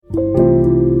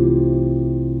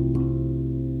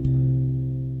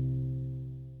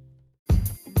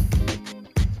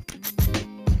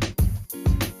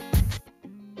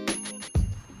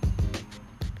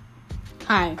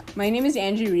My name is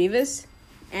Andrew Rivas,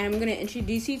 and I'm going to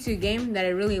introduce you to a game that I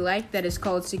really like that is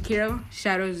called Sekiro: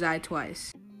 Shadows Die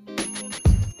Twice.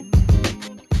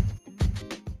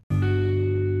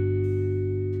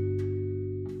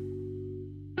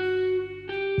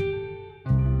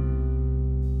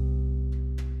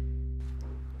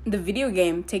 The video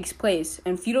game takes place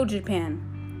in feudal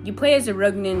Japan. You play as a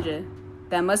rogue ninja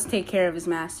that must take care of his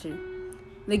master.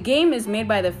 The game is made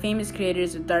by the famous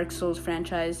creators of Dark Souls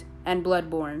franchise and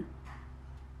Bloodborne.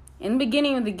 In the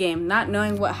beginning of the game, not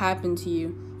knowing what happened to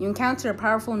you, you encounter a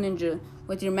powerful ninja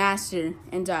with your master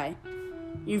and die.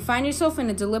 You find yourself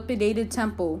in a dilapidated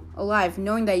temple, alive,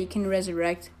 knowing that you can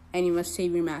resurrect and you must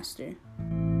save your master.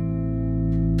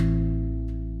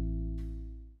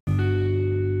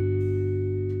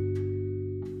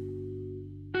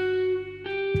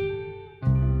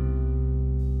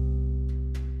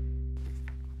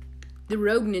 The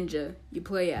rogue ninja you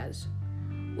play as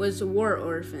was a war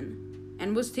orphan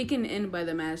and was taken in by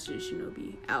the master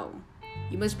shinobi, Owl.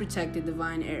 You must protect the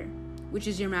divine heir, which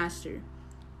is your master.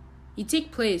 You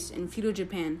take place in feudal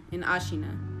Japan in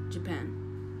Ashina,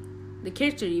 Japan. The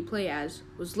character you play as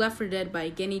was left for dead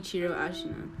by Genichiro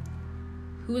Ashina,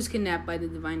 who was kidnapped by the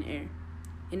divine heir.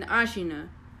 In Ashina,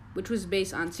 which was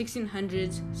based on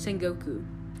 1600s Sengoku,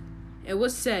 it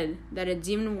was said that a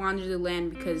demon wandered the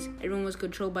land because everyone was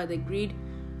controlled by the greed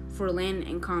for land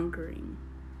and conquering.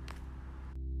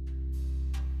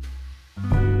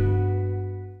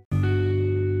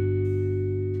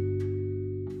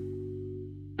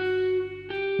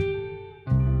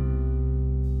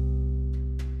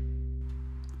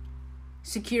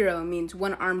 Sekiro means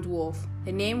one-armed wolf.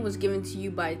 The name was given to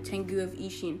you by Tengu of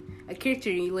Ishin, a character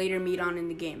you later meet on in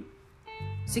the game.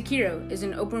 Sekiro is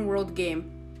an open-world game,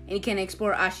 and you can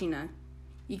explore Ashina.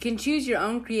 You can choose your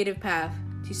own creative path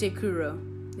to save Kuro,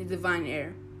 the divine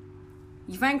heir.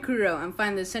 You find Kuro and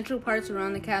find the central parts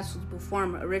around the castle to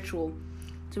perform a ritual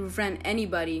to prevent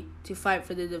anybody to fight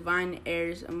for the divine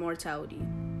heir's immortality.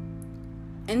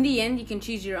 In the end, you can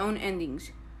choose your own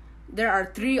endings. There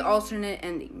are 3 alternate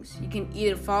endings. You can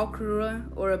either follow Kuro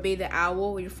or obey the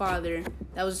owl, your father,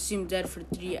 that was assumed dead for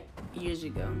 3 years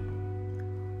ago,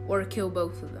 or kill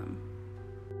both of them.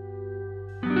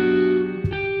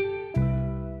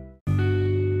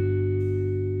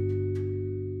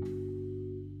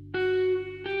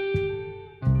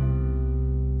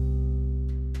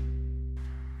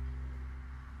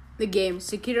 The game,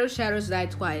 Sekiro: Shadows Die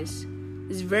Twice,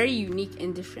 is very unique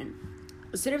and different.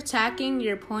 Instead of attacking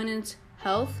your opponent's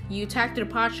health, you attack their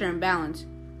posture and balance.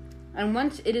 And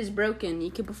once it is broken,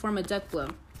 you can perform a death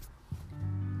blow.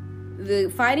 The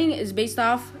fighting is based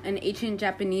off an ancient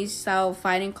Japanese style of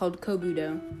fighting called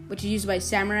Kobudo, which is used by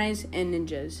samurais and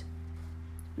ninjas.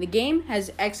 The game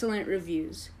has excellent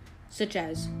reviews, such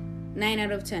as 9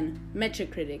 out of 10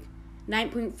 Metacritic,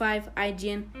 9.5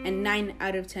 IGN, and 9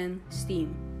 out of 10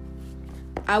 Steam.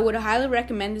 I would highly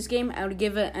recommend this game. I would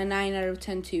give it a 9 out of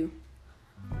 10 too.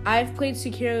 I've played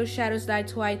Sekiro: Shadows Die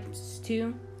Twice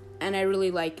too, and I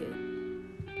really like it.